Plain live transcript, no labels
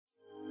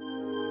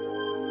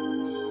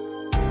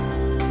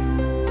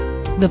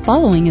The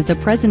following is a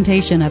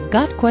presentation of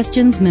Got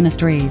Questions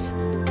Ministries.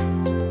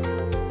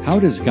 How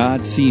does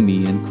God see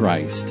me in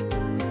Christ?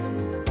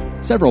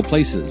 Several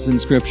places in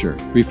Scripture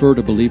refer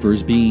to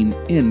believers being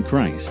in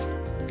Christ.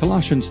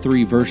 Colossians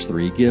 3 verse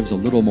 3 gives a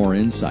little more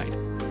insight.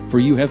 For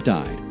you have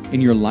died,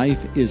 and your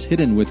life is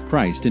hidden with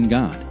Christ in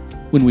God.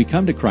 When we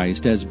come to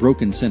Christ as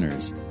broken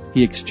sinners,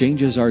 He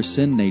exchanges our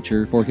sin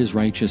nature for His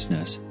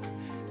righteousness.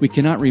 We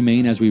cannot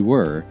remain as we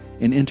were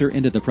and enter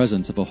into the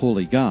presence of a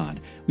holy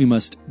God. We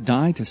must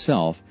die to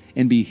self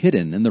and be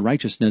hidden in the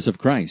righteousness of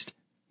Christ.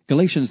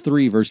 Galatians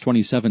 3 verse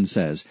 27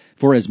 says,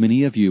 For as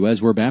many of you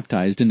as were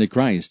baptized into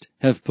Christ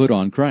have put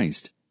on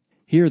Christ.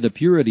 Here the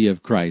purity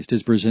of Christ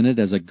is presented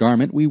as a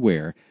garment we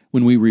wear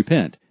when we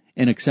repent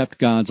and accept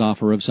God's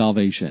offer of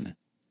salvation.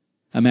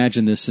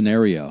 Imagine this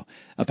scenario.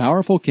 A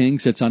powerful king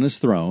sits on his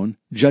throne,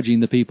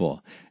 judging the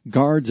people.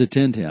 Guards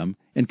attend him,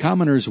 and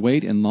commoners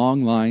wait in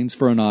long lines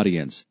for an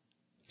audience.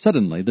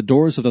 Suddenly, the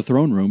doors of the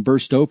throne room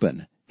burst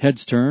open.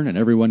 Heads turn, and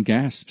everyone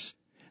gasps.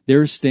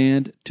 There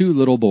stand two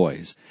little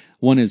boys.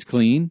 One is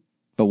clean,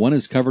 but one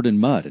is covered in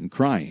mud and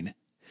crying.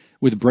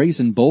 With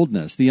brazen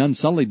boldness, the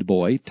unsullied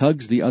boy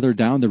tugs the other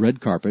down the red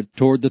carpet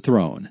toward the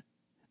throne.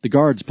 The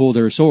guards pull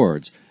their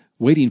swords,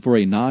 waiting for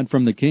a nod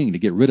from the king to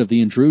get rid of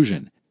the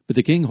intrusion. But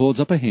the king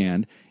holds up a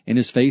hand, and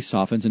his face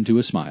softens into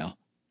a smile.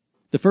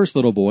 The first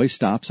little boy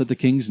stops at the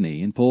king's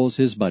knee and pulls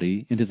his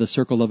buddy into the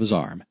circle of his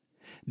arm.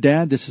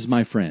 Dad, this is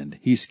my friend.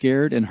 He's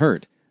scared and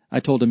hurt. I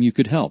told him you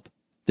could help.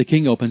 The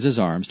king opens his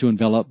arms to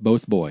envelop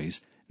both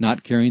boys,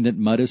 not caring that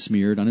mud is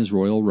smeared on his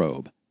royal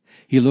robe.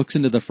 He looks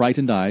into the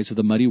frightened eyes of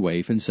the muddy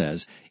waif and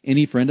says,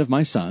 Any friend of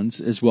my son's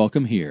is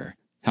welcome here.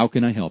 How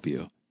can I help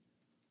you?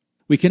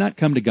 We cannot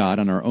come to God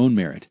on our own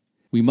merit.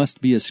 We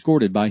must be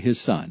escorted by His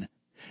Son.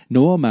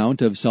 No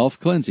amount of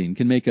self-cleansing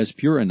can make us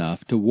pure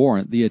enough to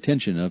warrant the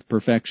attention of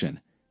perfection.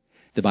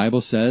 The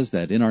Bible says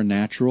that in our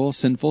natural,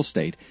 sinful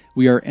state,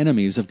 we are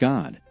enemies of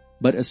God,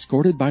 but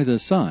escorted by the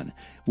Son,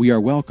 we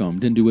are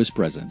welcomed into His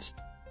presence.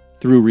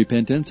 Through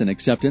repentance and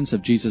acceptance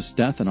of Jesus'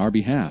 death on our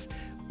behalf,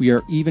 we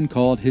are even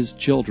called His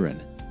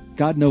children.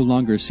 God no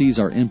longer sees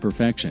our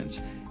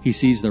imperfections. He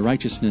sees the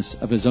righteousness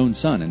of His own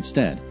Son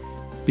instead.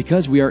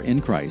 Because we are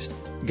in Christ,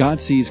 God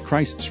sees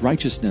Christ's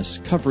righteousness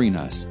covering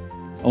us.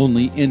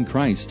 Only in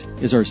Christ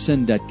is our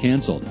sin debt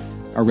canceled,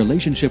 our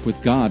relationship with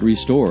God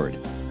restored,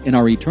 and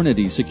our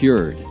eternity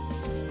secured.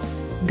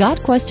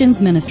 Got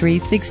Questions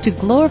Ministries seeks to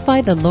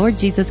glorify the Lord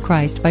Jesus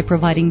Christ by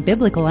providing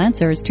biblical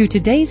answers to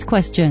today's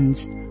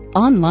questions.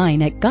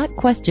 Online at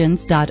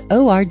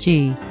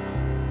GotQuestions.org.